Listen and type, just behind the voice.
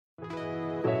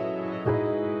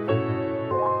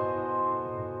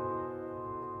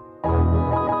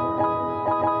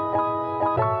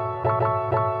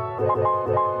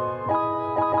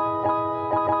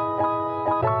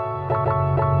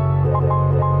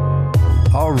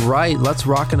All right, let's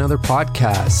rock another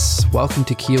podcast. Welcome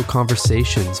to Keo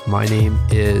Conversations. My name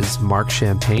is Mark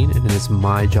Champagne, and it is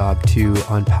my job to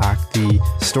unpack the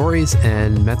stories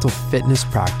and mental fitness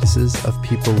practices of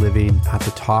people living at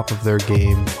the top of their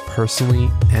game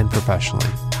personally and professionally.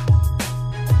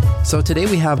 So today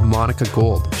we have Monica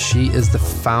Gold. She is the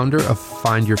founder of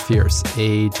Find Your Fierce,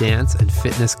 a dance and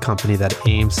fitness company that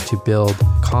aims to build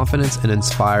confidence and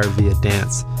inspire via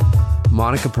dance.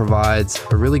 Monica provides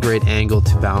a really great angle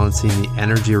to balancing the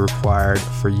energy required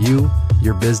for you,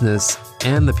 your business,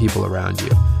 and the people around you.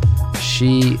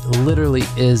 She literally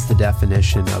is the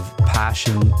definition of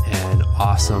passion and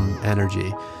awesome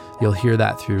energy. You'll hear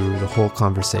that through the whole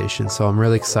conversation, so I'm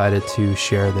really excited to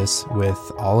share this with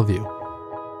all of you.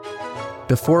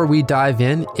 Before we dive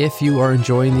in, if you are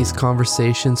enjoying these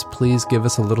conversations, please give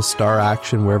us a little star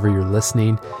action wherever you're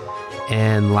listening.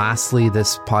 And lastly,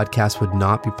 this podcast would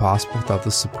not be possible without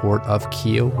the support of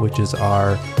Keo, which is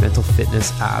our mental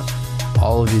fitness app.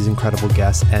 All of these incredible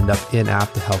guests end up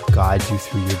in-app to help guide you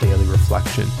through your daily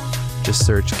reflection. Just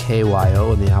search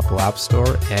KYO in the Apple App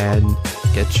Store and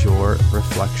get your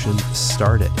reflection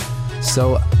started.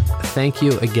 So thank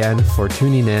you again for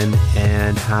tuning in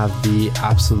and have the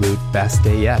absolute best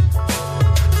day yet.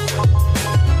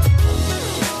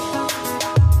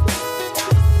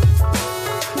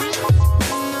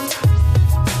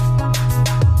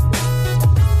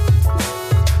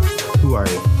 Who are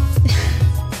you?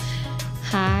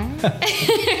 Hi.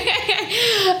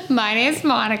 My name's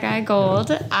Monica Gold.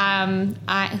 Who am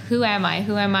I?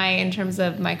 Who am I in terms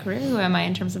of my career? Who am I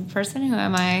in terms of person? Who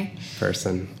am I?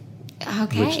 Person.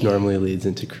 Okay. Which normally leads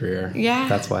into career. Yeah.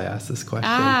 That's why I asked this question.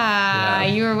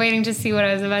 You were waiting to see what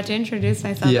I was about to introduce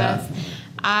myself as.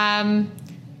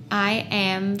 I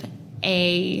am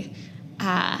a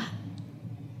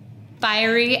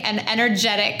fiery and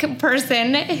energetic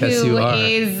person who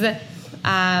is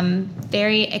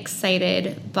very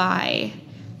excited by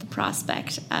the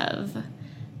prospect of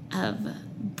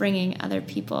bringing other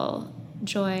people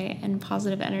joy and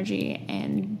positive energy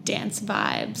and dance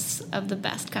vibes of the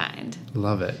best kind.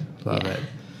 Love it.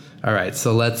 All right,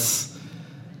 so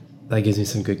that gives me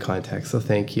some good context, so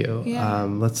thank you. Yeah.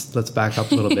 Let's back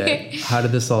up a little bit. How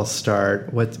did this all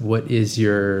start? What is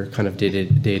your kind of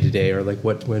day-to-day, or like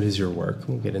what is your work?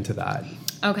 We'll get into that.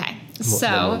 Okay,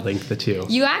 Then we'll link the two.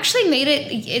 You actually made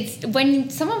it. It's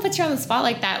when someone puts you on the spot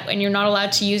like that, when you're not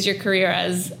allowed to use your career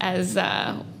as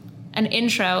an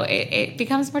intro, it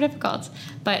becomes more difficult,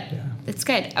 but it's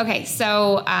good. Okay,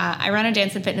 so I run a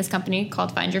dance and fitness company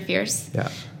called Find Your Fierce.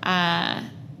 Yeah.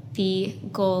 The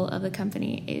goal of the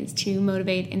company is to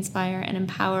motivate, inspire, and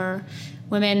empower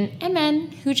women and men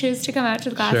who choose to come out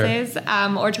to the classes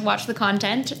or to watch the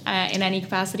content in any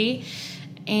capacity,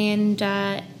 and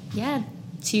to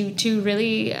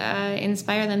really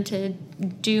inspire them to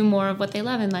do more of what they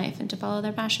love in life and to follow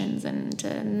their passions and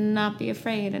to not be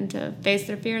afraid and to face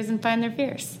their fears and find their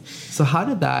fierce. So how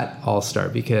did that all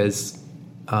start? Because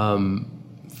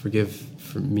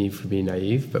forgive me for being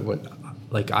naive,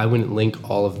 but I wouldn't link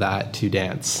all of that to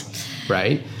dance,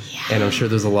 right? Yeah. And I'm sure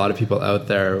there's a lot of people out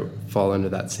there fall under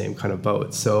that same kind of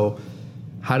boat. So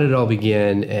how did it all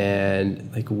begin,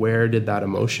 and where did that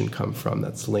emotion come from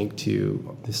that's linked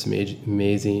to these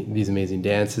amazing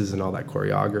dances and all that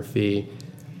choreography,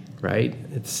 right?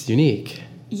 It's unique.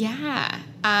 Yeah.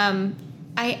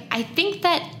 I think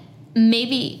that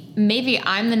maybe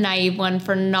I'm the naive one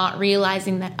for not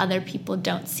realizing that other people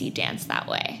don't see dance that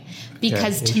way.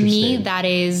 Because to me, that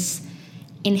is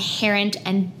inherent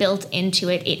and built into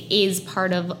it. It is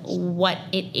part of what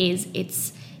it is.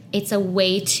 It's a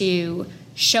way to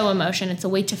show emotion. It's a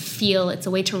way to feel. It's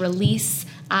a way to release.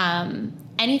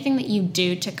 Anything that you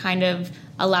do to kind of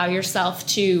allow yourself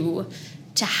to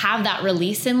have that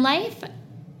release in life,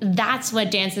 that's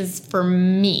what dance is for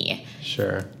me.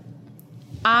 Sure.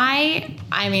 I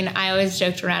mean, I always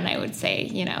joked around. I would say,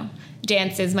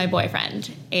 dance is my boyfriend.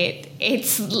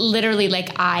 It's literally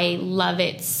I love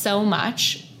it so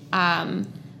much,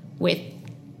 with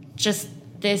just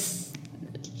this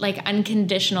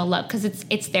unconditional love, because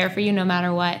it's there for you no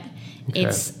matter what. Okay.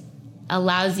 It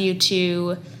allows you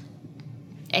to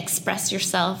express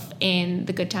yourself in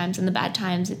the good times and the bad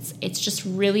times. It's just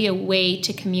really a way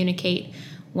to communicate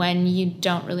when you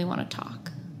don't really want to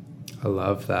talk. I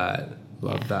love that.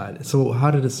 That. So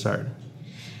how did it start?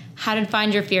 How did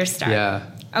Find Your Fierce start? Yeah.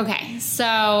 Okay,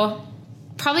 so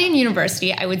probably in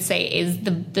university, I would say, is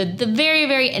the very,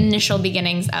 very initial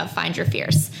beginnings of Find Your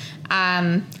Fierce.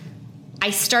 I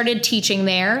started teaching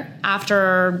there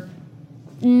after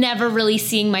never really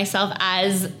seeing myself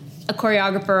as a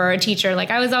choreographer or a teacher.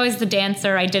 Like I was always the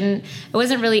dancer. I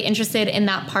wasn't really interested in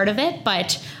that part of it,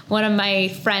 but one of my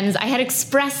friends, I had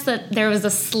expressed that there was a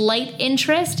slight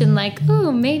interest in like,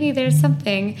 ooh, maybe there's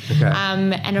something. Okay.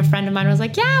 And a friend of mine was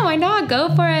like, yeah, why not?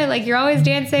 Go for it. Like you're always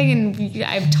dancing, and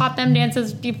I've taught them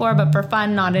dances before, but for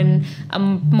fun, not in a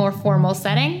more formal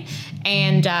setting.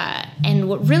 And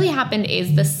what really happened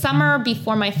is the summer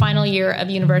before my final year of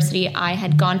university, I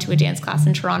had gone to a dance class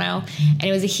in Toronto, and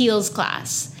it was a heels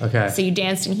class. Okay. So you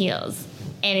danced in heels,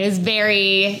 and it was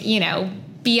very,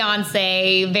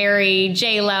 Beyonce, very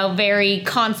J-Lo, very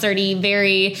concerty,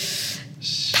 very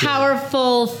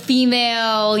powerful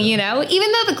female, even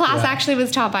though the class actually was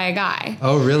taught by a guy.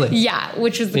 Oh, really? Yeah,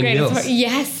 which was the greatest part.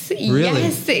 Yes. Really?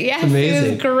 Yes. Amazing.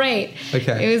 It was great.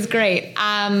 Okay. It was great.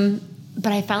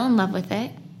 But I fell in love with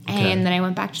it. And then I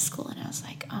went back to school, and I was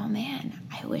like, oh man,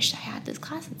 I wish I had this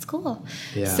class at school.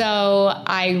 Yeah. So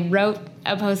I wrote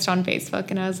a post on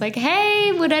Facebook, and I was like,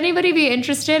 hey, would anybody be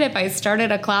interested if I started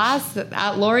a class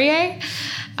at Laurier?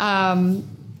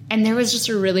 And there was just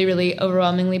a really, really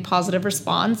overwhelmingly positive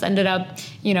response. Ended up,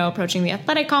 approaching the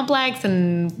athletic complex,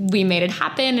 and we made it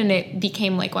happen, and it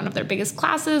became like one of their biggest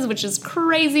classes, which is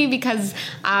crazy because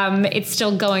it's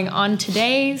still going on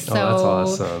today. So that's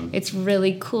awesome. It's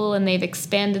really cool, and they've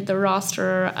expanded the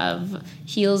roster of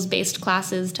heels-based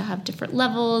classes to have different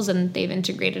levels, and they've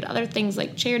integrated other things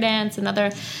like chair dance and other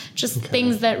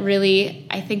things that really,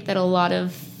 I think that a lot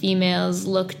of females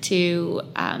look to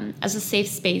as a safe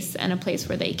space and a place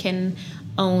where they can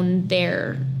own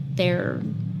their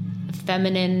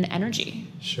feminine energy.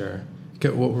 Sure.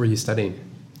 What were you studying?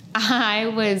 I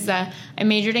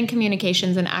majored in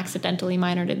communications and accidentally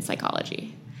minored in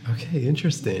psychology. Okay,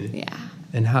 interesting. Yeah.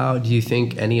 And how do you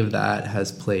think any of that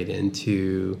has played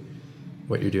into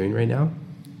what you're doing right now?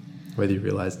 Whether you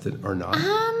realized it or not?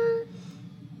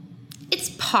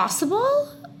 It's possible.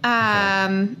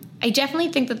 I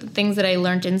definitely think that the things that I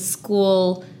learned in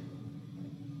school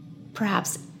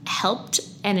perhaps helped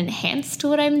and enhanced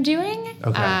what I'm doing.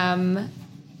 Okay.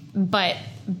 But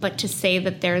to say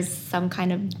that there's some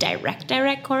kind of direct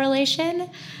correlation,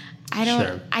 I don't.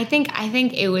 Sure. I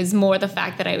think it was more the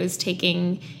fact that I was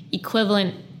taking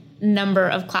equivalent number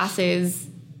of classes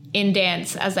in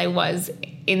dance as I was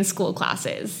in school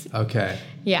classes. Okay.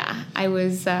 Yeah, I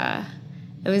was.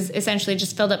 It was essentially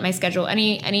just filled up my schedule.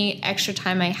 Any extra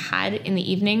time I had in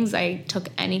the evenings, I took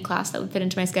any class that would fit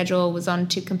into my schedule, was on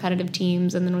 2 competitive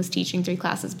teams, and then was teaching 3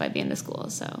 classes by the end of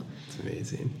school. So it's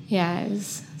amazing. Yeah, it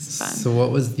was fun. So what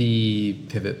was the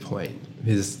pivot point?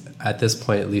 Because at this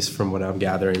point, at least from what I'm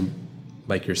gathering,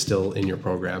 like you're still in your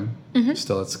program, you're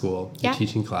still at school, you're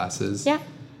teaching classes. Yeah.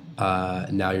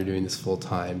 Now you're doing this full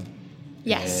time.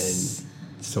 Yes. And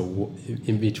so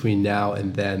in between now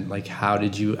and then, like, how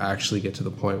did you actually get to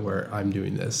the point where I'm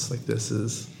doing this? Like, this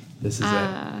is it.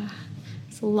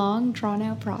 It's a long,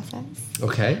 drawn-out process.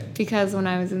 Okay. Because when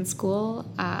I was in school,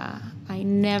 I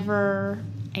never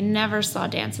saw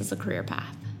dance as a career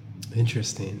path.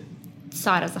 Interesting.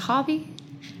 Saw it as a hobby.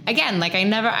 Again, like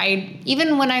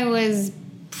even when I was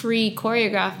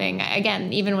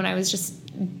pre-choreographing, even when I was just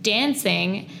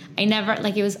dancing, I never,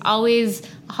 like, it was always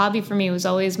a hobby for me. It was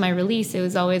always my release. It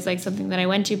was always like something that I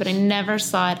went to, but I never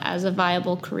saw it as a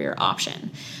viable career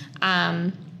option.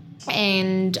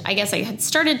 And I guess I had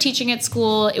started teaching at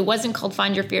school. It wasn't called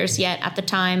Find Your Fierce yet at the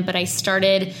time, but I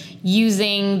started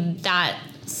using that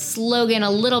slogan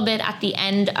a little bit at the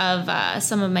end of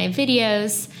some of my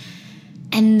videos.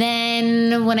 And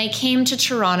then when I came to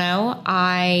Toronto,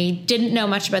 I didn't know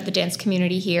much about the dance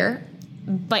community here,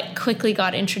 but quickly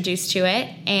got introduced to it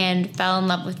and fell in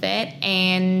love with it.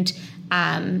 And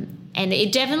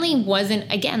it definitely wasn't,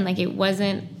 again, like, it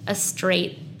wasn't a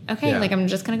straight, like, I'm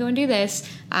just going to go and do this.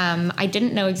 I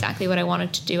didn't know exactly what I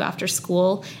wanted to do after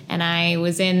school. And I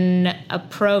was in a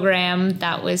program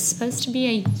that was supposed to be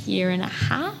a year and a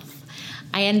half.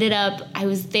 I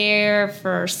was there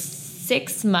for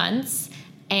 6 months.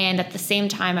 And at the same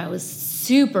time, I was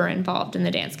super involved in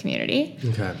the dance community.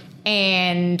 Okay.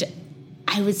 And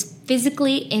I was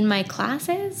physically in my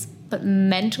classes, but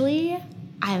mentally,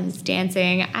 I was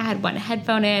dancing. I had one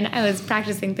headphone in. I was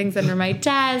practicing things under my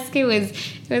desk. It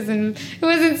wasn't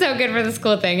so good for the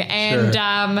school thing. And sure.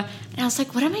 And I was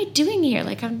like, what am I doing here?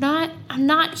 Like, I'm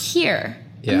not here.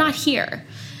 Yeah. I'm not here.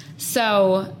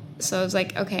 So I was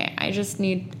like, okay, I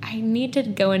need to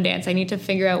go and dance. I need to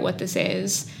figure out what this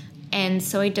is. And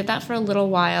so I did that for a little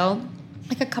while,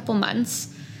 like a couple months,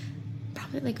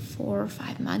 probably like 4 or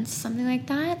 5 months, something like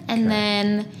that. And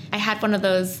then I had one of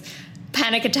those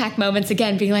panic attack moments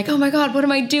again, being like, oh my God, what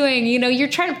am I doing? You're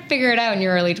trying to figure it out in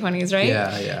your early 20s, right?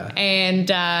 Yeah.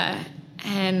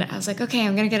 And I was like, okay,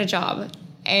 I'm going to get a job.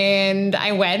 And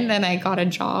I went and I got a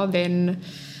job in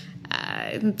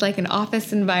like an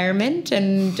office environment,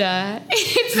 and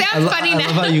it sounds funny now. I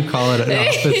love how you call it an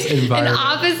office environment. An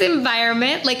office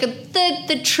environment, like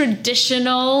the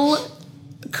traditional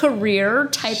career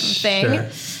type of thing. Sure.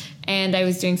 And I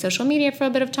was doing social media for a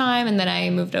bit of time, and then I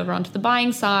moved over onto the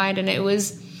buying side, and it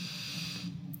was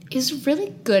a really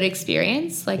good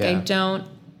experience. Like I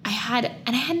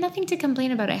had nothing to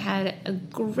complain about. I had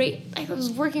I was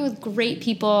working with great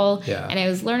people, and I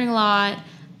was learning a lot.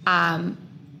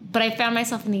 But I found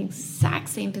myself in the exact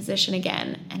same position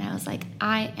again, and I was like,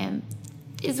 I am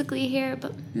physically here,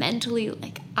 but mentally,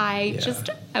 like I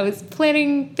was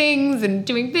planning things and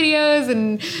doing videos,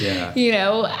 and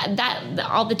that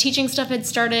all the teaching stuff had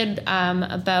started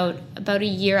about a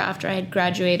year after I had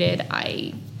graduated.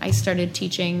 I started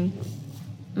teaching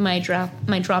my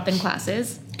drop-in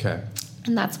classes. Okay.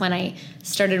 And that's when I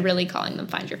started really calling them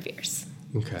Find Your Fierce.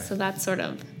 Okay. So that's sort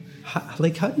of... How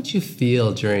did you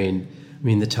feel during,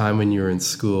 the time when you were in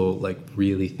school, like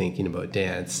really thinking about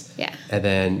dance? Yeah.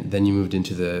 And then you moved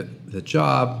into the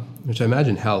job, which I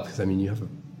imagine helped because, you have a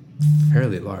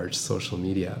fairly large social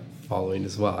media following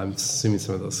as well. I'm assuming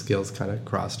some of those skills kind of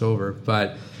crossed over.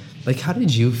 But, how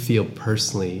did you feel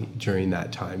personally during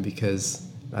that time? Because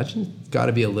I imagine it's got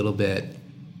to be a little bit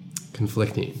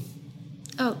conflicting.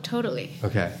 Oh, totally.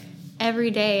 Okay. Every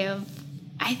day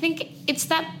I think it's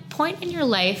that point in your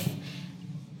life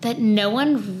that no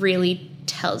one really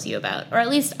tells you about, or at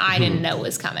least I didn't know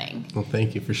was coming. Well,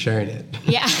 thank you for sharing it.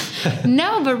 Yeah.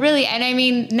 No, but really,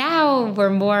 and now we're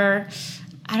more,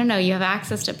 I don't know, you have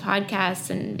access to podcasts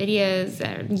and videos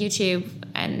and YouTube,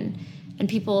 and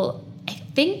people, I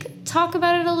think, talk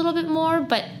about it a little bit more,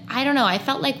 but I don't know. I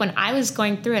felt like when I was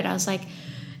going through it, I was like,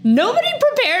 nobody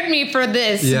prepared me for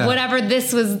this, whatever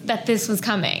this was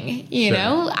coming, you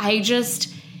know?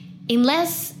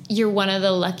 Unless you're one of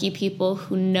the lucky people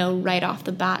who know right off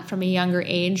the bat from a younger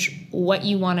age what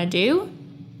you want to do,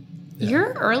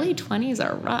 your early 20s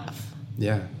are rough.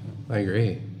 Yeah, I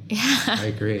agree. Yeah. I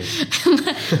agree.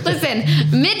 Listen,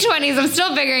 mid-20s, I'm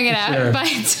still figuring it out,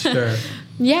 but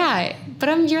yeah,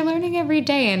 but you're learning every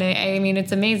day, and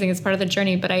it's amazing. It's part of the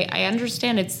journey, but I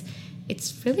understand it's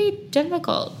really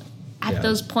difficult at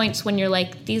those points when you're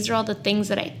like, these are all the things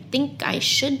that I think I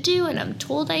should do and I'm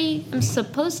told I am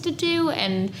supposed to do,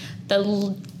 and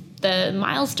the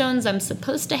milestones I'm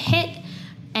supposed to hit,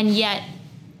 and yet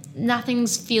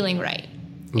nothing's feeling right.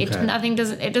 Okay.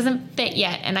 It doesn't fit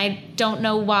yet, and I don't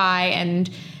know why, and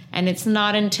it's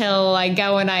not until I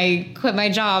go and I quit my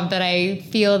job that I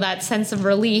feel that sense of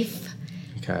relief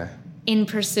in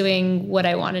pursuing what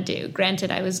I want to do.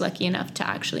 Granted, I was lucky enough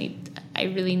to I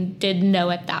really did know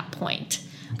at that point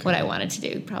what I wanted to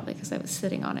do, probably because I was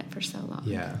sitting on it for so long.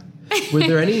 Yeah. Were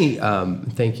there any,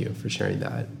 thank you for sharing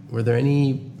that. Were there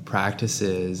any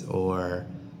practices or,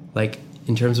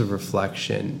 in terms of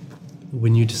reflection,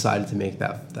 when you decided to make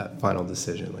that final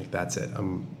decision, that's it,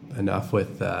 I'm enough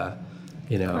with,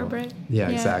 corporate? Yeah,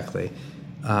 exactly.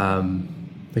 How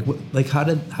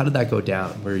did that go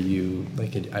down? Were you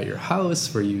at your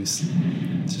house? Were you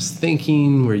just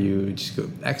thinking? Were you just go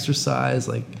exercise?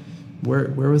 Where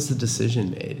was the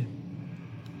decision made?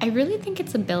 I really think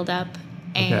it's a build-up,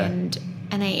 and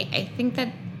I think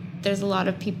that there's a lot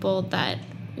of people that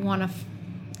want to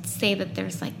say that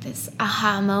there's this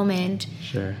aha moment.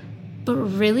 Sure. But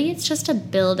really, it's just a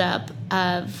build-up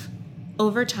of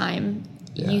over time,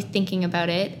 you thinking about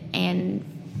it and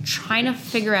trying to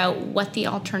figure out what the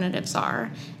alternatives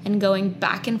are and going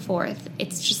back and forth.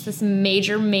 It's just this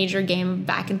major, major game of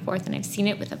back and forth. And I've seen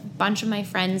it with a bunch of my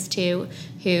friends too,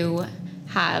 who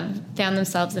have found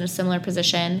themselves in a similar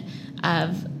position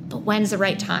of, but when's the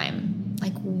right time?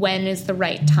 When is the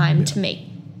right time to make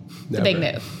the big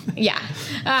move?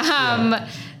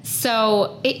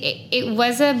 So it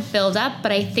was a build-up,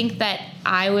 but I think that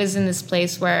I was in this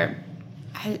place where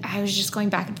I was just going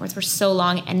back and forth for so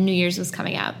long, and New Year's was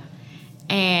coming up.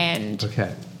 And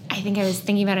I think I was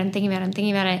thinking about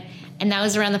it. And that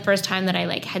was around the first time that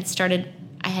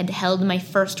I had held my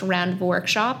first round of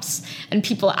workshops, and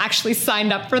people actually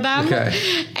signed up for them.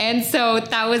 Okay. And so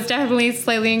that was definitely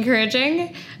slightly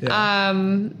encouraging. Yeah.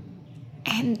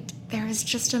 And there was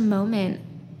just a moment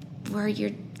where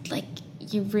you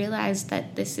realize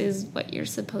that this is what you're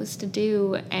supposed to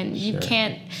do, and you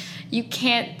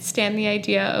can't stand the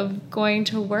idea of going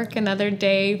to work another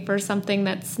day for something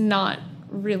that's not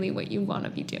really what you want to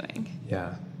be doing.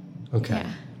 Yeah. Okay. Yeah.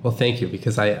 Well, thank you,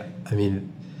 because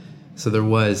so there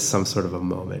was some sort of a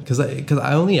moment, because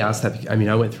I only asked that.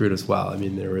 I went through it as well. We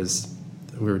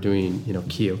were doing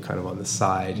Keo kind of on the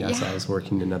side as I was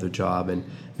working another job, and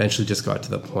eventually just got to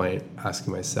the point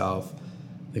asking myself,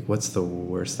 like, what's the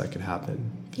worst that could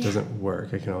happen? If it doesn't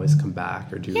work, I can always come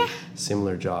back or do a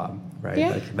similar job, right?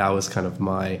 Yeah. Like, that was kind of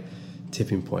my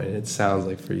tipping point. And it sounds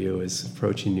like for you is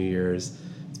approaching New Year's,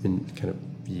 it's been kind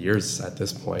of years at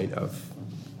this point of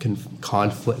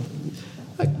conflict.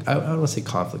 I don't want to say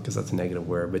conflict because that's a negative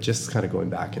word, but just kind of going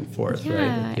back and forth,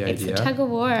 right? Yeah, it's a tug of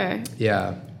war.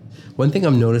 Yeah. One thing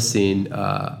I'm noticing,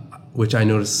 which I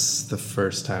noticed the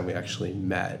first time we actually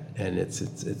met, and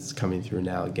it's coming through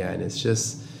now again, it's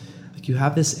just like you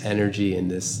have this energy and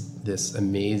this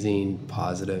amazing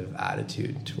positive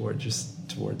attitude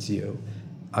towards you.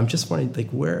 I'm just wondering,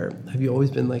 like, where have you always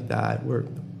been like that? Where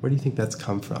do you think that's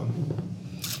come from?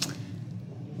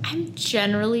 I'm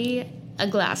generally a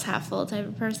glass half full type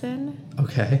of person.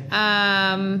 Okay.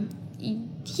 Yeah,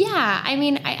 I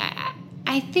mean,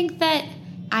 I think that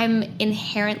I'm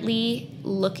inherently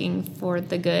looking for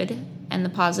the good and the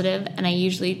positive, and I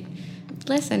usually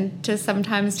listen to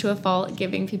sometimes to a fault,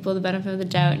 giving people the benefit of the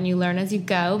doubt, and you learn as you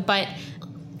go. But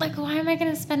like, why am I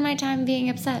going to spend my time being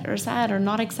upset or sad or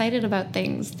not excited about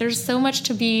things? There's so much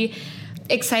to be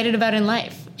excited about in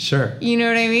life. Sure. You know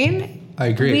what I mean? I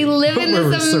agree. We live in this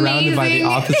amazing... surrounded by the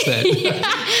opposite.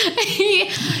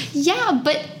 Yeah,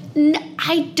 but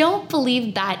I don't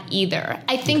believe that either.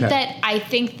 I think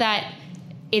that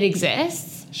it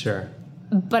exists. Sure.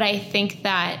 But I think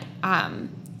that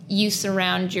you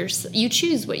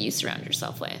choose what you surround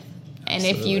yourself with. And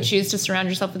Absolutely. if you choose to surround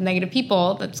yourself with negative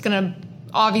people, that's going to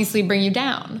obviously bring you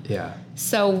down. Yeah.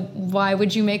 So why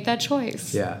would you make that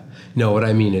choice? Yeah. No, what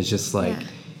I mean is just like,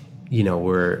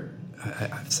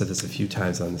 I've said this a few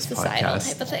times on this societal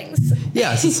podcast. Type of things.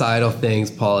 Yeah, societal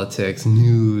things, politics,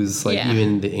 news,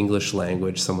 even the English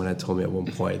language. Someone had told me at one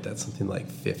point that something like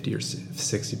 50 or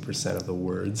 60% of the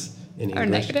words in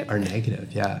English are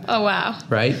negative. Yeah. Oh, wow.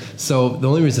 Right? So the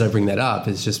only reason I bring that up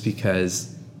is just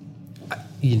because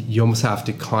you almost have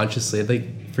to consciously,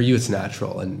 like, for you it's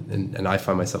natural, and I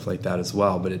find myself like that as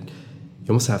well, but you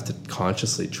almost have to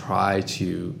consciously try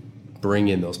to bring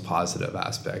in those positive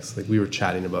aspects. Like we were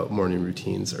chatting about morning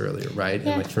routines earlier, right?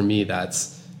 Yeah. And like for me,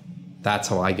 that's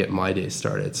how I get my day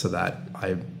started, so that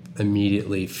I'm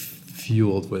immediately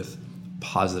fueled with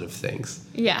positive things.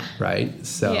 Yeah. Right?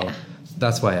 So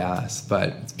that's why I asked.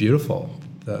 But it's beautiful,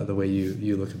 the way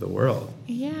you look at the world.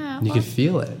 Yeah. And you can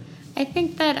feel it. I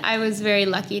think that I was very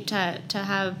lucky to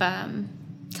have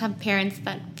parents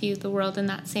that view the world in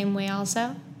that same way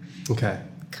also. Okay.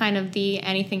 Kind of the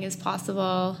anything is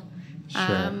possible.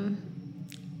 Sure.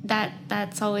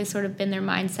 That's always sort of been their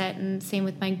mindset, and same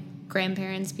with my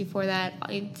grandparents before that,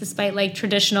 despite like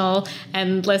traditional,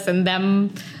 and listen,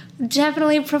 them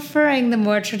definitely preferring the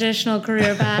more traditional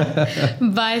career path,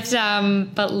 but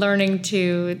learning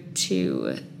to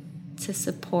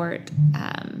support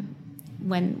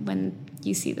when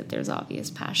you see that there's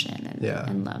obvious passion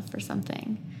and love for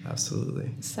something. Absolutely.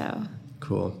 So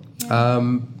cool. I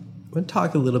want to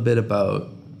talk a little bit about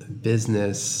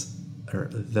business, or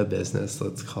the business,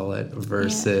 let's call it,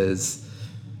 versus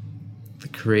the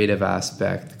creative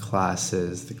aspect, the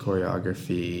classes, the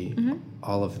choreography,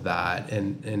 all of that,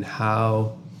 and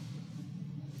how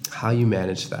you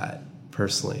manage that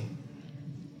personally.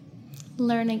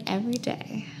 Learning every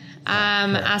day.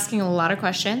 Asking a lot of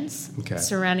questions. Okay.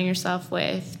 Surrounding yourself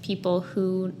with people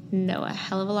who know a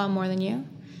hell of a lot more than you.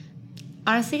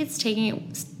 Honestly, it's taking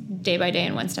it day by day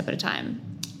and one step at a time.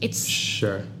 It's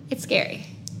scary.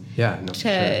 Yeah, no,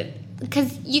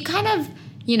 because you kind of,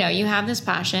 you have this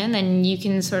passion and you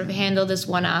can sort of handle this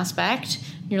one aspect.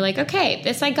 You're like, okay,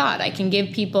 this I got. I can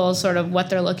give people sort of what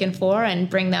they're looking for and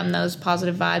bring them those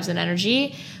positive vibes and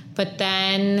energy. But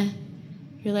then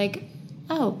you're like,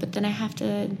 oh, but then I have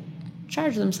to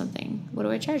charge them something. What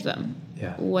do I charge them?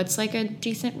 Yeah. What's like a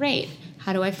decent rate?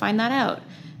 How do I find that out?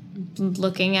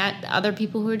 Looking at other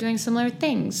people who are doing similar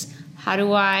things. How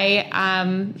do I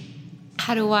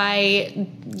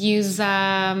use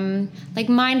like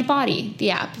Mindbody,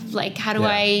 the app? Like, how do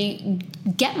I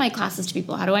get my classes to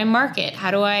people? How do I market?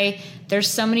 There's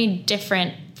so many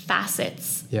different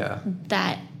facets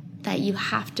that you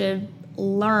have to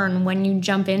learn when you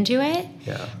jump into it.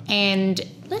 Yeah. And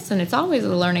listen, it's always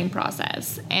a learning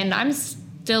process, and I'm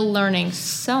still learning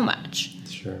so much.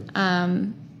 Sure.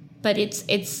 But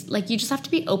it's like you just have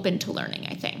to be open to learning,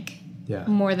 I think. Yeah.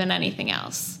 More than anything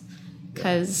else.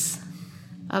 Because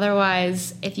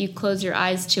otherwise, if you close your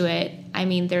eyes to it, I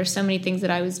mean, there are so many things that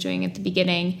I was doing at the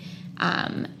beginning,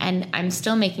 and I'm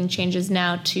still making changes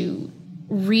now to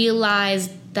realize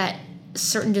that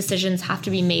certain decisions have to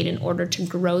be made in order to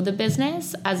grow the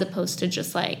business, as opposed to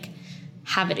just like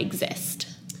have it exist.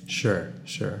 Sure.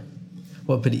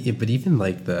 Well, but even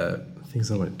like the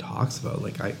things no one talks about,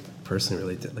 like personally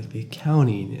relate to, like the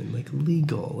accounting and like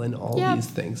legal and all these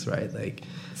things, right? Like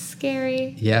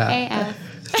scary. Yeah. AF.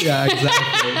 Yeah,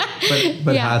 exactly.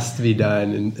 But it has to be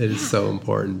done, and it is so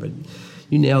important. But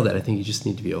you nailed it. I think you just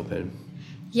need to be open.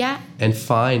 Yeah. And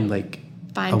find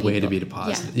a way to be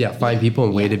positive. Yeah, find people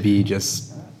and way to be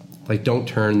just like, don't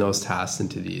turn those tasks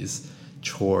into these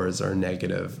chores or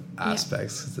negative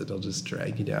aspects, because it'll just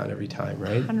drag you down every time,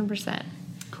 right? 100%.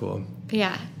 Cool.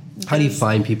 Yeah. How do you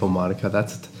find people, Monica?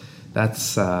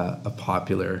 That's a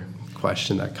popular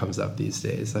question that comes up these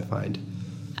days, I find.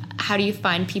 How do you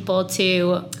find people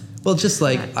to... Well, just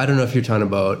like, I don't know if you're talking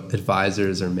about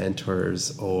advisors or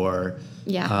mentors or...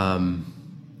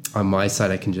 on my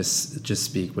side, I can just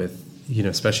speak with,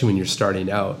 especially when you're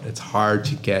starting out, it's hard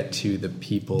to get to the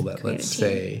people that, let's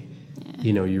say,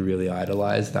 you really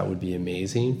idolize. That would be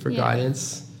amazing for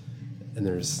guidance. And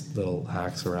there's little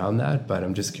hacks around that, but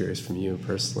I'm just curious from you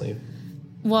personally.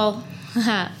 Well,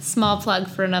 small plug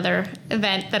for another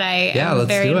event that I am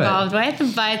very involved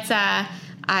with, but I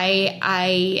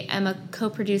am a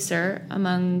co-producer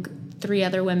among 3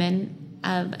 other women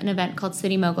of an event called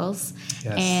City Moguls,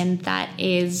 and that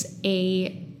is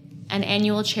an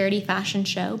annual charity fashion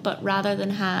show, but rather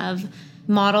than have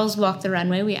models walk the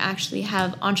runway, we actually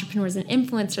have entrepreneurs and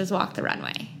influencers walk the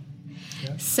runway.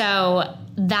 So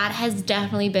that has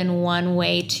definitely been one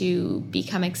way to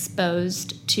become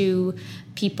exposed to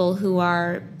people who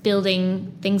are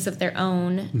building things of their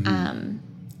own,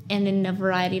 and in a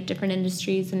variety of different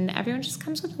industries, and everyone just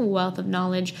comes with a wealth of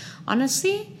knowledge.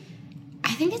 Honestly,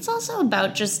 I think it's also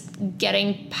about just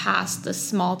getting past the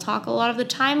small talk a lot of the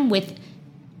time with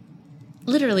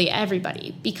literally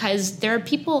everybody, because there are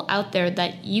people out there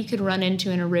that you could run into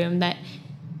in a room that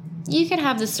you could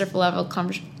have this surface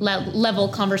level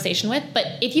conversation with, but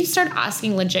if you start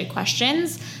asking legit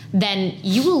questions, then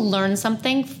you will learn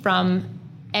something from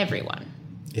everyone.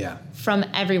 Yeah. From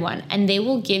everyone. And they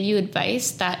will give you advice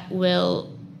that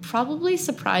will probably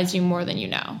surprise you more than you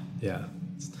know. Yeah.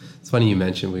 It's funny you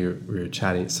mentioned we were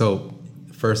chatting. So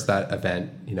first, that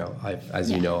event,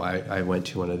 I went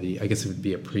to one of the, I guess it would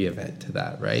be a pre-event to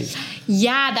that, right?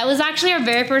 Yeah, that was actually our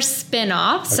very first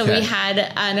spin-off. So we had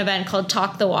an event called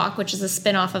Talk the Walk, which is a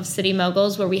spin-off of City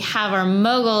Moguls, where we have our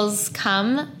moguls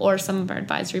come, or some of our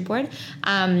advisory board,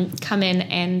 come in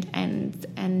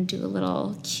and do a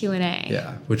little Q&A.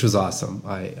 Yeah, which was awesome.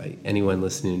 I anyone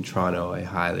listening in Toronto, I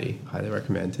highly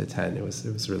recommend to attend. It was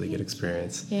a really good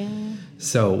experience. Yeah.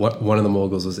 So one of the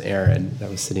moguls was Aaron, that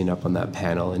was sitting up on that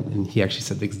panel, and he actually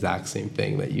said the exact same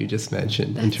thing that you just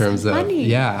mentioned. That's in terms so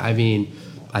funny. I mean,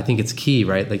 I think it's key,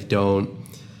 right? Like, don't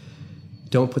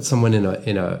put someone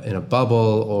in a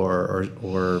bubble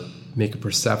or make a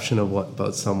perception of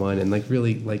about someone, and like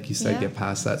really, like you said, get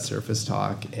past that surface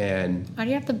talk. And how do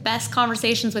you have the best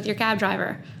conversations with your cab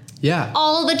driver? Yeah,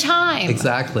 all the time.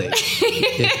 Exactly.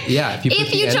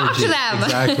 If you talk to them.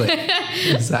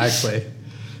 Exactly.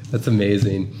 That's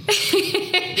amazing.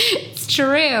 It's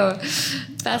true.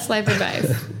 Best life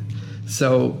advice.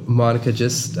 So, Monica,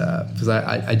 just because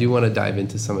I do want to dive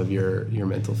into some of your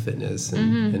mental fitness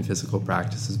and physical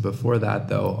practices. Before that,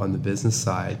 though, on the business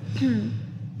side,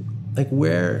 like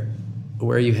where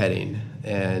are you heading?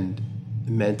 And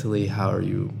mentally, how are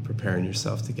you preparing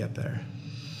yourself to get there?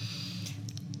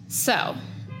 So,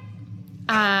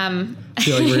 I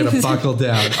feel like we're going to buckle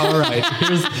down. All right,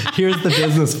 here's the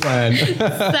business plan.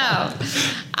 So,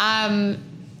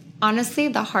 honestly,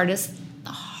 the hardest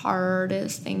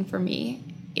thing for me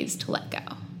is to let go.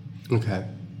 Okay.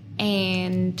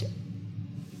 And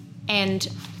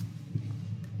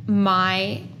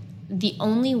the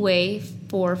only way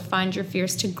for Find Your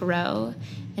Fierce to grow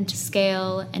and to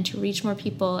scale and to reach more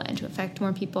people and to affect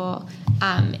more people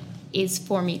is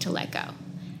for me to let go.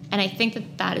 And I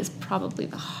think that is probably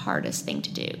the hardest thing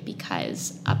to do,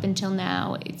 because up until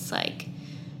now, it's like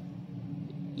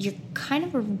you're kind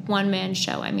of a one-man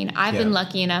show. I mean, I've been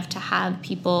lucky enough to have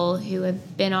people who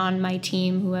have been on my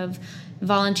team who have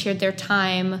volunteered their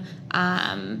time,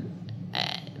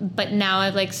 but now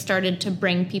I've started to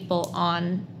bring people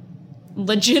on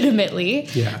legitimately.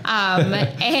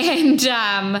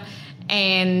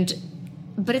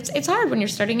 But it's hard when you're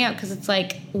starting out, because it's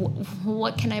like,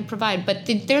 what can I provide? But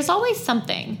there's always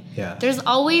something. Yeah. There's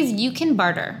always, you can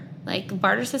barter. Like,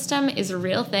 barter system is a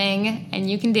real thing,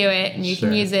 and you can do it, and you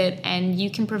can use it, and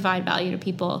you can provide value to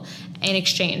people in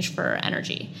exchange for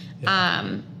energy.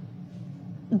 Yeah.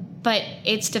 But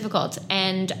it's difficult,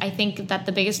 and I think that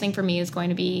the biggest thing for me is going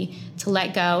to be to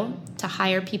let go, to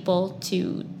hire people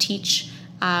to teach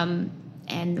and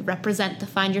represent the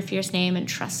Find Your Fierce name, and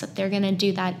trust that they're going to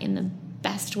do that in the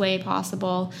best way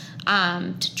possible,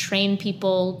 to train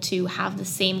people to have the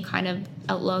same kind of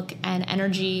outlook and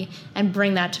energy and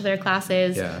bring that to their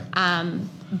classes. Yeah.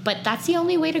 But that's the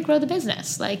only way to grow the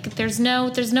business. Like there's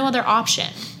no other option.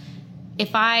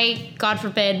 If I, God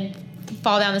forbid,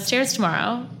 fall down the stairs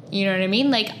tomorrow, you know what I mean?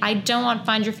 Like I don't want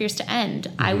Find Your Fierce to end.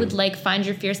 Mm-hmm. I would like Find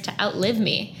Your Fierce to outlive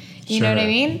me. You know what I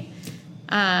mean?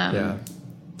 Yeah.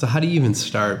 So how do you even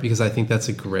start? Because I think that's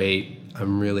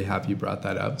I'm really happy you brought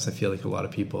that up, because I feel like a lot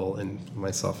of people, and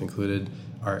myself included,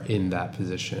 are in that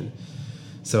position.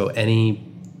 So any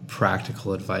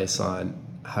practical advice on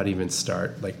how to even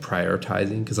start, like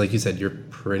prioritizing? Because like you said, you're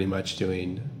pretty much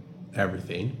doing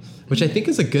everything, which I think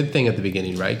is a good thing at the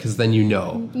beginning, right? Because then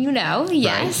yes.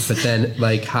 Right? But then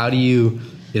like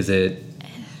is it,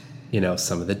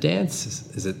 some of the dance?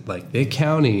 Is it like the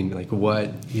accounting? Like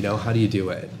what, how do you do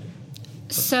it?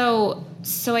 So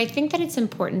I think that it's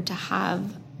important to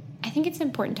have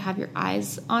your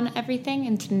eyes on everything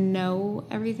and to know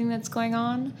everything that's going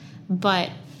on. But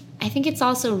I think it's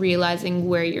also realizing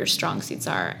where your strong suits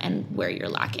are and where you're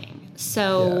lacking.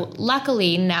 So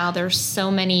luckily now there's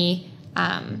so many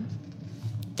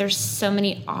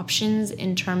options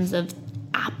in terms of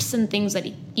apps and things that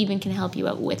even can help you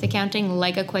out with accounting,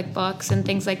 like a QuickBooks and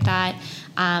things like that.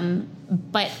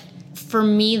 But for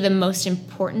me, the most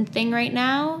important thing right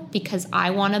now, because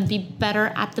I want to be better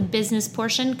at the business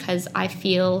portion, because I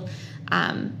feel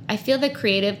the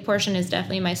creative portion is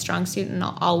definitely my strong suit, and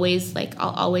I'll always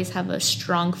have a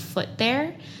strong foot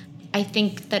there. I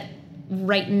think that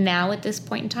right now at this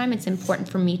point in time, it's important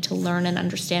for me to learn and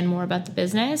understand more about the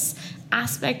business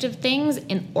aspect of things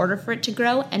in order for it to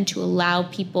grow and to allow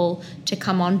people to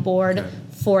come on board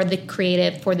for the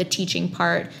creative, for the teaching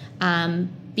part,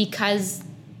 because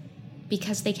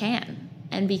they can,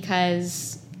 and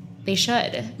because they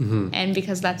should, and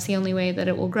because that's the only way that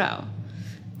it will grow.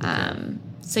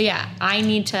 I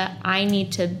need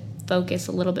to focus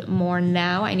a little bit more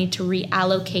now. I need to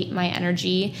reallocate my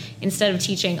energy. Instead of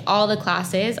teaching all the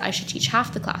classes, I should teach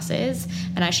half the classes,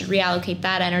 and I should reallocate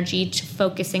that energy to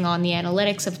focusing on the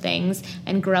analytics of things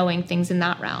and growing things in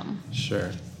that realm.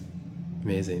 Sure.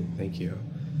 Amazing. Thank you.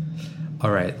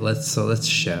 All right, let's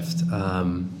shift.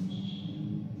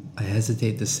 I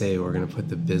hesitate to say we're going to put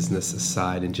the business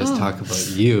aside and just talk about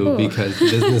you, because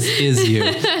business is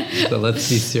you. So let's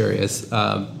be serious.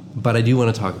 But I do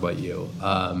want to talk about you.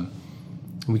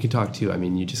 We can talk too. I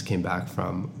mean, you just came back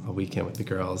from a weekend with the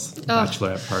girls,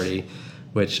 bachelorette party,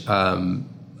 which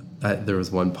there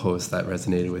was one post that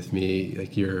resonated with me.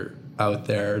 Like you're out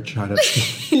there trying to, I'm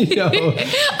scared to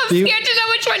know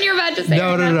which one you're about to say.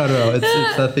 No.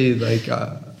 It's nothing like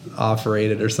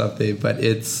off-rated or something, but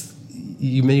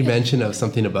you made mention of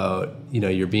something about,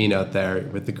 you're being out there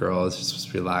with the girls,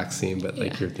 just relaxing, but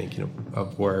like you're thinking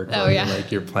of work,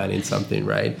 like you're planning something,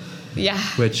 right? Yeah.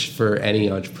 Which for any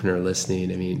entrepreneur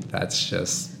listening, I mean, that's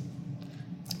just,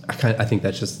 I think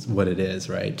that's just what it is,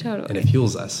 right? Totally. And it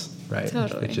fuels us, right?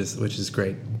 Totally. Which is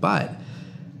great. But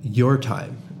your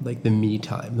time, like the me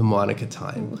time, the Monica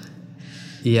time. Ooh.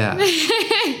 Yeah.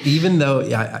 Even though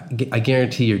I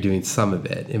guarantee you're doing some of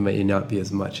it, it may not be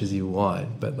as much as you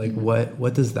want, but like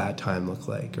what does that time look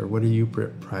like, or what are you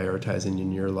prioritizing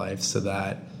in your life so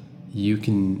that you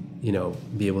can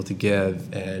be able to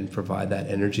give and provide that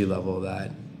energy level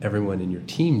that everyone in your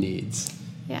team needs?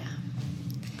 Yeah.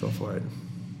 Go for it.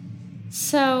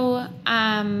 So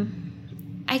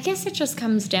I guess it just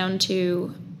comes down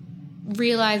to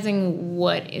realizing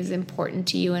what is important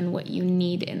to you and what you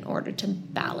need in order to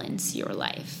balance your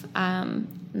life.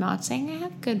 Not saying I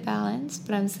have good balance,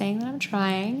 but I'm saying that I'm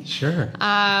trying. Sure.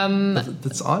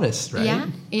 That's honest, right?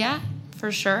 Yeah,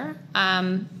 for sure.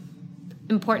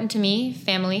 Important to me,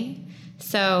 family.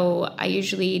 So I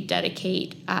usually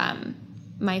dedicate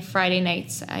my Friday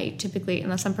nights. I typically,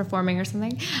 unless I'm performing or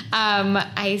something,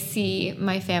 I see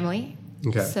my family.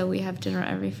 Okay. So we have dinner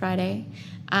every Friday.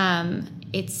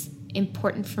 It's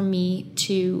important for me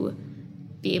to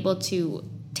be able to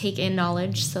take in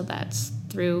knowledge, so that's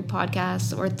through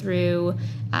podcasts or through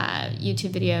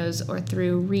YouTube videos or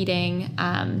through reading.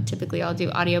 Typically I'll do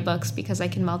audiobooks because I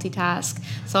can multitask,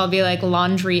 so I'll be like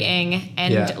laundrying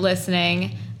and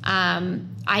listening.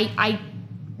 I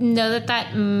know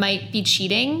that might be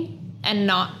cheating and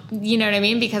not, you know what I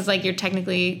mean, because like you're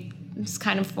technically just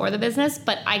kind of for the business,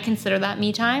 but I consider that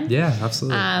me time. Yeah,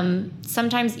 absolutely.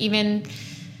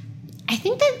 I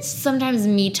think that sometimes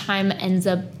me time ends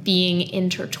up being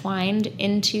intertwined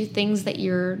into things that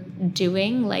you're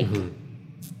doing, like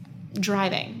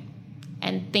driving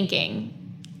and thinking.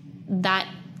 That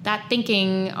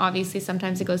thinking, obviously,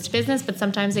 sometimes it goes to business, but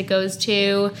sometimes it goes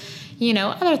to,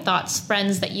 other thoughts,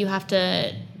 friends that you have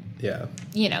to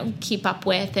keep up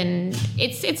with. And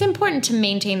it's important to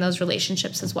maintain those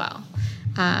relationships as well.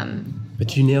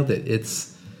 But you nailed it.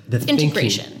 It's the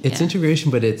integration. It's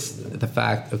integration, but it's the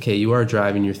fact, okay, you are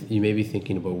driving, you may be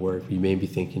thinking about work, you may be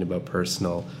thinking about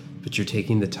personal, but you're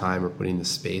taking the time or putting the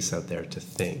space out there to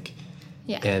think.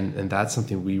 Yeah. And that's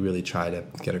something we really try to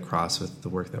get across with the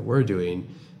work that we're doing,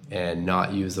 and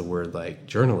not use the word like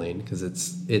journaling, because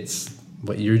it's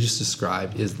what you just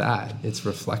described is that it's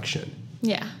reflection.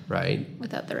 Yeah. Right?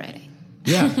 Without the writing.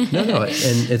 Yeah. No.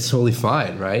 And it's totally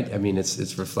fine, right? I mean,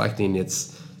 it's reflecting,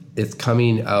 it's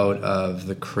coming out of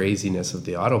the craziness of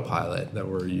the autopilot that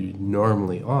we're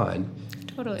normally on.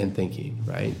 Totally. And thinking,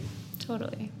 right?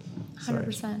 Totally.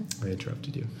 100%. Sorry, I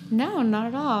interrupted you. No, not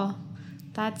at all.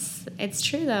 It's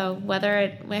true though,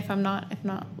 if I'm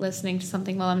not listening to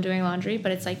something while I'm doing laundry,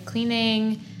 but it's like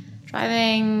cleaning,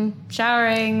 driving,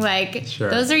 showering, like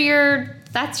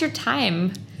that's your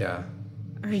time. Yeah.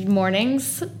 Or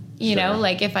mornings, you know,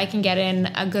 like if I can get in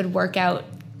a good workout,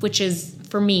 which is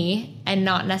for me and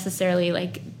not necessarily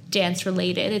like dance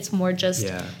related, it's more just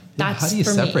that's how do you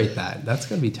for separate me. that? That's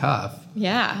going to be tough.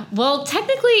 Yeah. Well,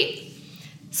 technically,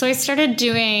 so I started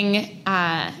doing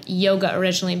yoga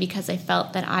originally because I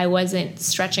felt that I wasn't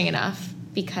stretching enough.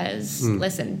 Because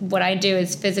listen, what I do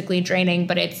is physically draining,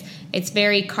 but it's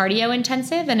very cardio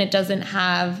intensive, and it doesn't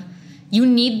have. You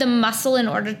need the muscle in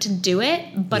order to do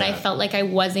it, but I felt like I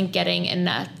wasn't getting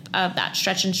enough of that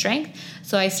stretch and strength.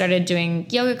 So I started doing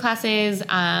yoga classes.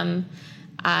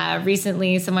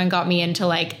 Recently, someone got me into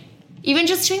like even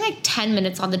just doing like 10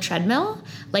 minutes on the treadmill,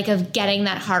 like of getting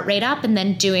that heart rate up and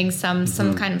then doing some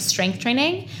kind of strength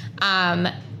training.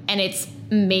 And it's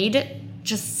made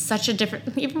just such a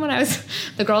different, even when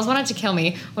the girls wanted to kill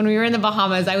me. When we were in the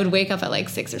Bahamas, I would wake up at like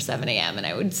 6 or 7 a.m. and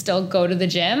I would still go to the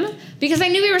gym because I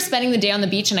knew we were spending the day on the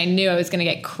beach and I knew I was going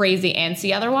to get crazy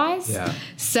antsy otherwise. Yeah.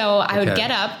 So I would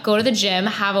get up, go to the gym,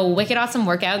 have a wicked awesome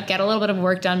workout, get a little bit of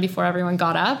work done before everyone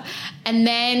got up. And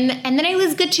then I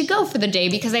was good to go for the day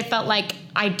because I felt like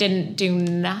I didn't do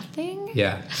nothing.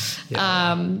 Yeah.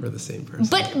 We're the same person.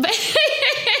 But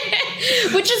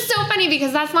which is so funny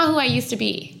because that's not who I used to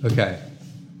be. Okay,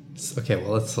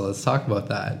 well let's talk about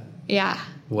that. Yeah.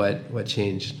 What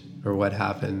changed or what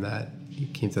happened that you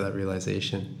came to that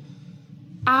realization?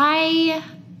 I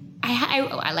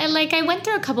went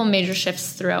through a couple major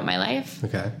shifts throughout my life.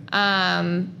 Okay.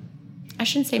 I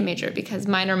shouldn't say major because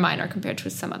mine are minor compared to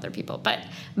some other people, but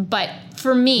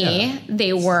for me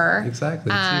they were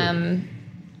exactly.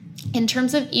 In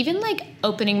terms of even like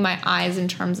opening my eyes in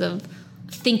terms of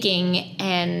thinking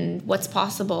and what's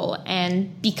possible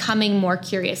and becoming more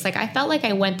curious. Like I felt like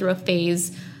I went through a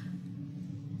phase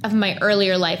of my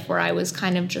earlier life where I was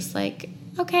kind of just like,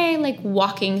 okay, like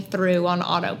walking through on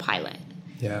autopilot.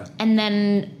 Yeah. And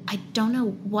then I don't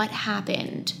know what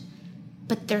happened,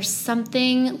 but there's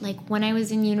something like when I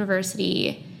was in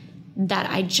university that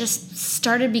I just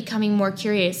started becoming more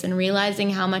curious and realizing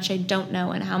how much I don't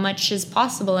know and how much is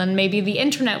possible. And maybe the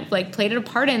internet like played a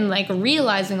part in like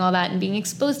realizing all that and being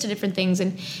exposed to different things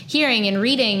and hearing and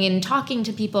reading and talking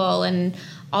to people and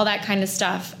all that kind of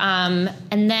stuff. And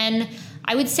then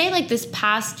I would say like this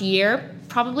past year,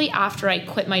 probably after I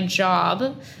quit my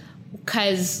job,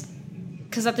 because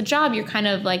at the job you're kind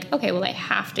of like, okay, well I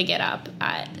have to get up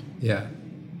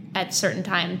at certain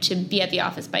time to be at the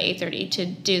office by 8:30, to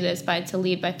do this to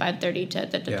leave by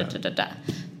 5:30,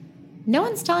 No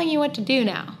one's telling you what to do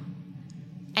now.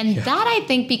 And that I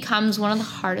think becomes one of the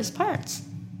hardest parts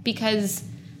because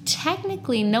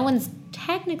technically no one's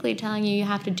technically telling you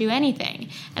have to do anything.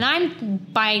 And I'm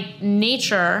by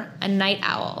nature a night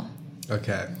owl.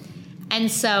 Okay.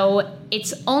 And so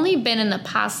it's only been in the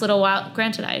past little while,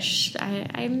 granted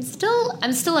I'm still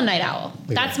a night owl.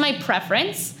 Okay. That's my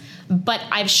preference. But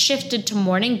I've shifted to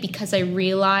morning because I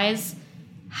realize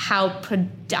how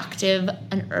productive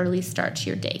an early start to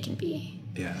your day can be.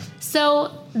 Yeah.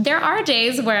 So there are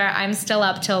days where I'm still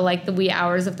up till like the wee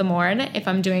hours of the morn if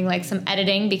I'm doing like some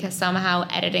editing because somehow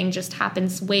editing just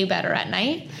happens way better at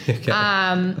night. Okay.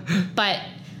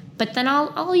 But then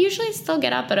I'll usually still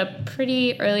get up at a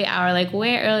pretty early hour, like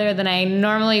way earlier than I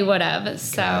normally would have.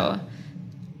 So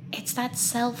it's that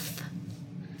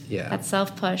that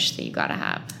self-push that you gotta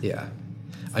have. Yeah.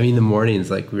 I mean, the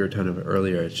mornings, like we were talking about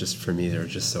earlier, it's just, for me, they're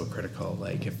just so critical.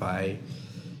 Like if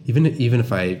even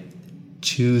if I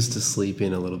choose to sleep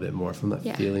in a little bit more if I'm not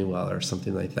feeling well or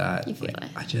something like that, you feel it.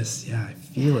 I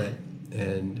feel it.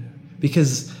 And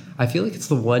because I feel like it's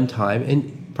the one time,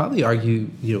 and probably argue,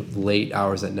 late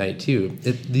hours at night too,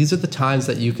 these are the times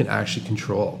that you can actually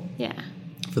control. Yeah.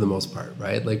 For the most part,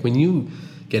 right? Like when you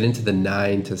get into the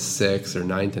 9 to 6 or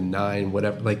 9 to 9,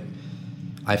 whatever, like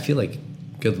I feel like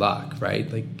good luck,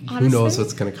 right? Like, honestly, who knows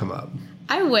what's going to come up?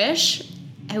 I wish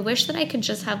that I could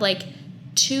just have like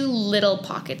 2 little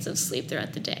pockets of sleep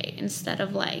throughout the day instead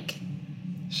of like,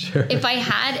 sure. If I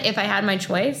had my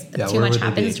choice, but Yeah, too much would it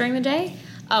happens be? during the day.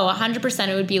 Oh, 100%.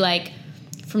 It would be like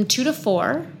from 2 to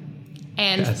 4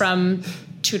 and Yes. from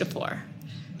 2 to 4.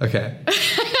 Okay.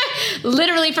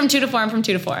 Literally from 2 to 4 and from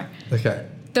 2 to 4. Okay.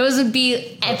 Those would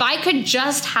be, if I could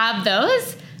just have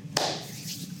those,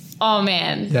 oh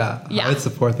man. Yeah. I would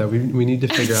support that. We need to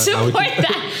figure out how we Support can,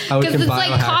 that. how we Because can it's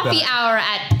like biohack coffee that. hour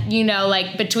at,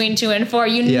 like between 2 and 4.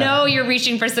 You Yeah. know you're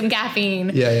reaching for some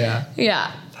caffeine. Yeah.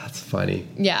 Yeah. That's funny.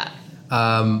 Yeah.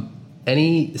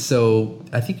 So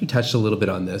I think you touched a little bit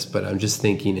on this, but I'm just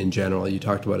thinking in general, you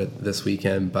talked about it this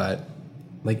weekend, but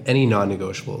like any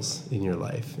non-negotiables in your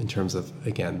life in terms of,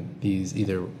 again, these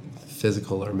either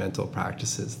physical or mental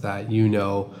practices that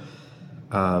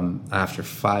after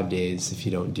 5 days, if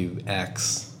you don't do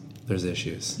X, there's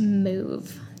issues.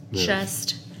 Move.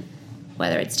 Just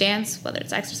whether it's dance, whether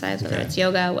it's exercise, whether it's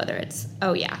yoga, whether it's,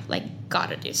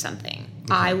 gotta do something.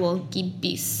 Okay. I will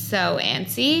be so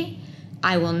antsy.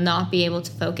 I will not be able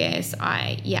to focus.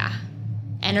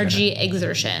 Energy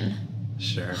exertion.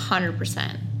 Sure.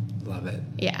 100%. Love it.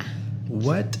 Yeah.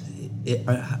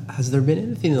 Has there been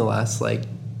anything in the last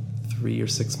 3 or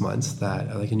 6 months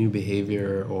that like a new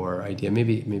behavior or idea,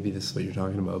 maybe this is what you're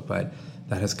talking about, but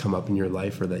that has come up in your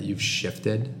life or that you've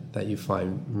shifted that you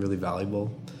find really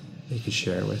valuable that you could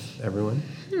share with everyone?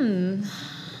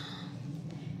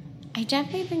 I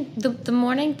definitely think the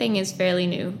morning thing is fairly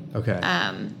new. Okay.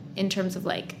 In terms of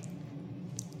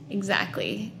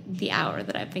exactly the hour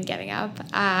that I've been getting up.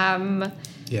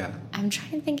 Yeah. I'm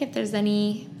trying to think if there's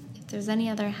any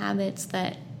other habits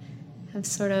that have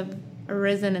sort of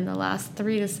arisen in the last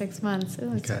 3 to 6 months.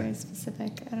 Oh, it's very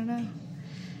specific. I don't know.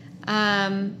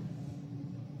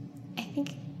 I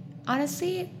think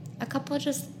honestly, a couple of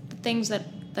just things that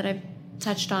I've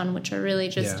touched on, which are really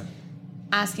just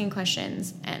asking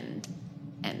questions and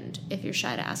if you're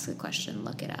shy to ask a question,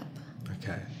 look it up.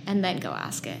 Okay. And then go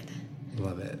ask it.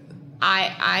 Love it.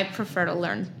 I prefer to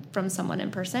learn from someone in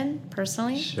person,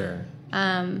 personally. Sure.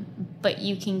 But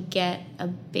you can get a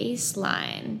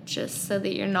baseline just so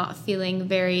that you're not feeling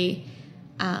very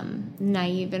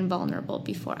naive and vulnerable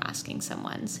before asking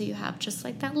someone. So you have just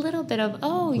that little bit of,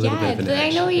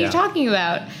 I know what you're talking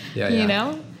about. Yeah, you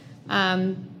know?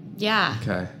 Yeah.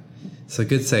 Okay. So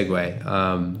good segue.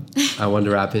 I wanted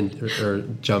to wrap in or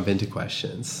jump into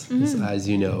questions. As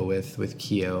you know, with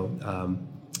Keo,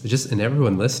 and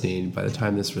everyone listening, by the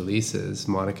time this releases,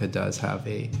 Monica does have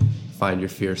a Find Your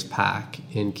Fierce pack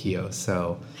in Keo.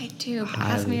 So I do. But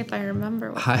ask me if I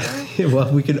remember what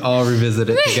well, we could all revisit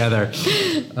it together.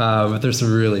 But there's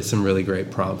some really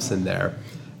great prompts in there.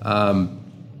 But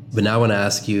now I want to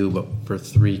ask you for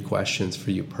 3 questions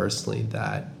for you personally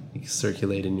that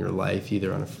circulate in your life,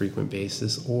 either on a frequent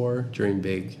basis or during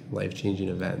big life-changing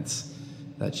events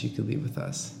that you could leave with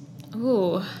us.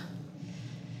 Ooh.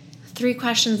 3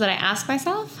 questions that I ask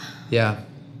myself? Yeah.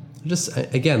 Just,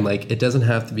 again, it doesn't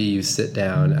have to be you sit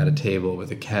down at a table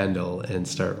with a candle and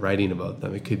start writing about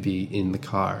them. It could be in the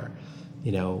car,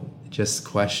 just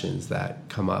questions that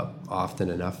come up often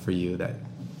enough for you that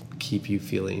keep you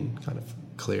feeling kind of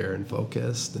clear and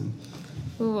focused. And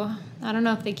ooh, I don't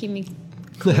know if they keep me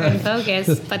clear and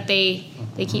focused, but they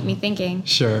keep me thinking.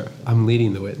 Sure. I'm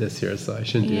leading the witness here, so I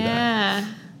shouldn't do that.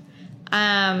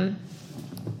 Yeah.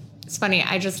 It's funny.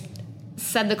 I just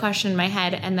said the question in my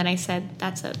head, and then I said,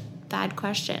 that's a bad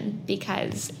question,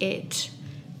 because the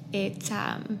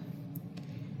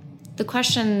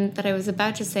question that I was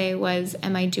about to say was,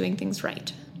 am I doing things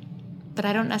right? But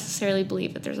I don't necessarily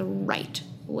believe that there's a right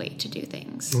way to do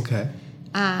things. Okay.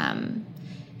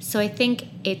 So I think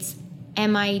it's,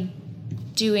 am I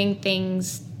doing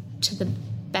things to the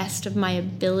best of my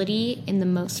ability in the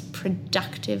most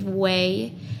productive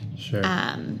way? Sure.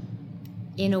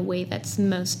 In a way that's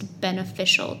most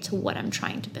beneficial to what I'm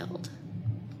trying to build.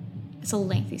 It's a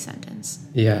lengthy sentence.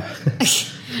 Yeah.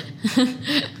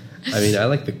 I mean, I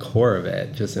like the core of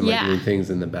it. Just, am I doing things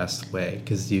in the best way?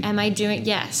 Am I doing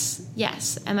things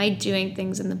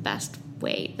in the best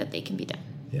way that they can be done?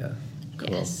 Yeah. Cool.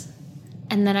 Yes.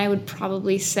 And then I would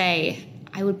probably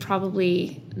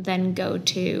then go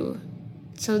to,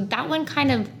 so that one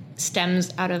kind of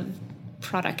stems out of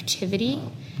productivity.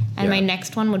 And my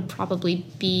next one would probably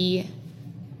be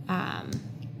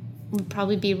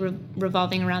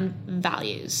revolving around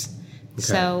values. Okay.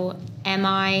 So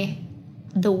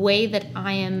the way that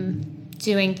I am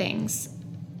doing things,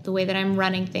 the way that I'm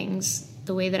running things,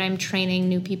 the way that I'm training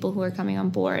new people who are coming on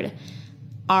board,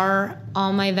 are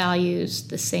all my values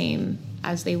the same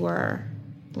as they were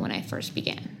when I first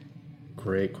began?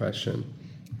 Great question.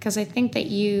 Because I think that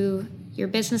your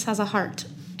business has a heart,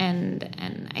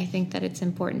 and I think that it's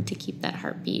important to keep that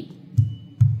heartbeat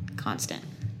constant.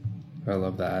 I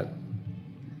love that.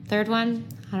 Third one,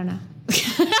 I don't know.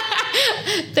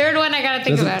 Third one, I gotta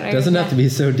think about it. Doesn't have to be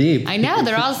so deep. I know,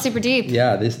 they're all super deep.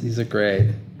 Yeah, these are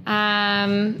great.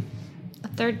 A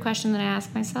third question that I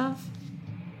ask myself: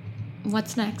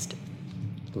 what's next?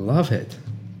 Love it.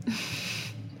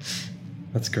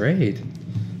 That's great.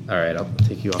 All right, I'll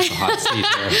take you off the hot seat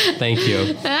there. Thank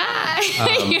you. But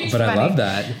funny. I love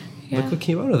that. Yeah. Look what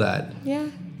came out of that. Yeah.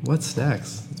 What's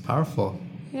next? It's powerful.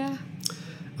 Yeah.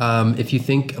 If you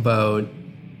think about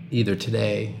either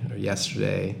today or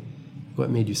yesterday, what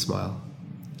made you smile?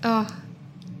 Oh,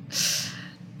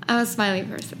 I'm a smiley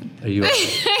person. Are you?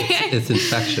 It's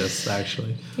infectious,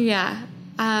 actually. Yeah.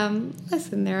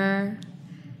 Listen,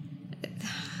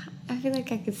 I feel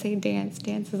like I could say dance.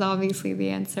 Dance is obviously the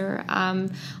answer.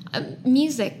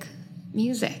 Music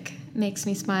makes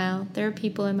me smile. There are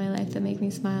people in my life that make me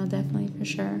smile, definitely, for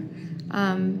sure.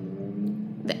 I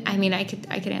mean, I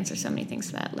could answer so many things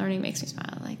to that. Learning makes me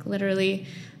smile, like literally.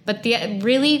 But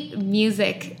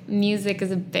music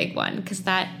is a big one, because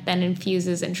that then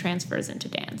infuses and transfers into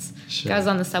dance. Sure. I was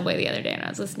on the subway the other day and I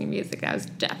was listening to music. I was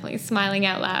definitely smiling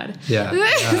out loud. Yeah.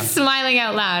 Smiling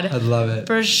out loud. I love it.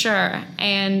 For sure.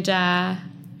 And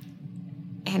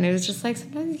it was just like,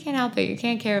 sometimes you can't help it. You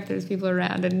can't care if there's people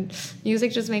around, and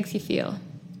music just makes you feel.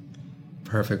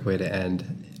 Perfect way to end.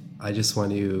 I just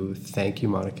want to thank you,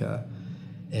 Monica,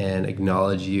 and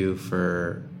acknowledge you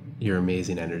for your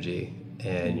amazing energy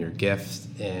and your gift,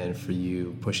 and for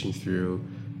you pushing through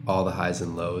all the highs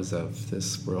and lows of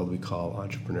this world we call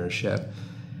entrepreneurship,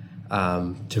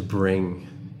 to bring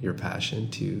your passion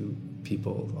to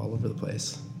people all over the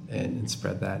place and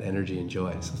spread that energy and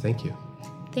joy. So thank you.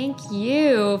 Thank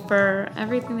you for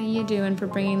everything that you do and for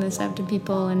bringing this out to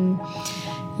people. And,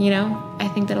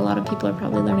 I think that a lot of people are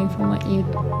probably learning from what you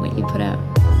put out.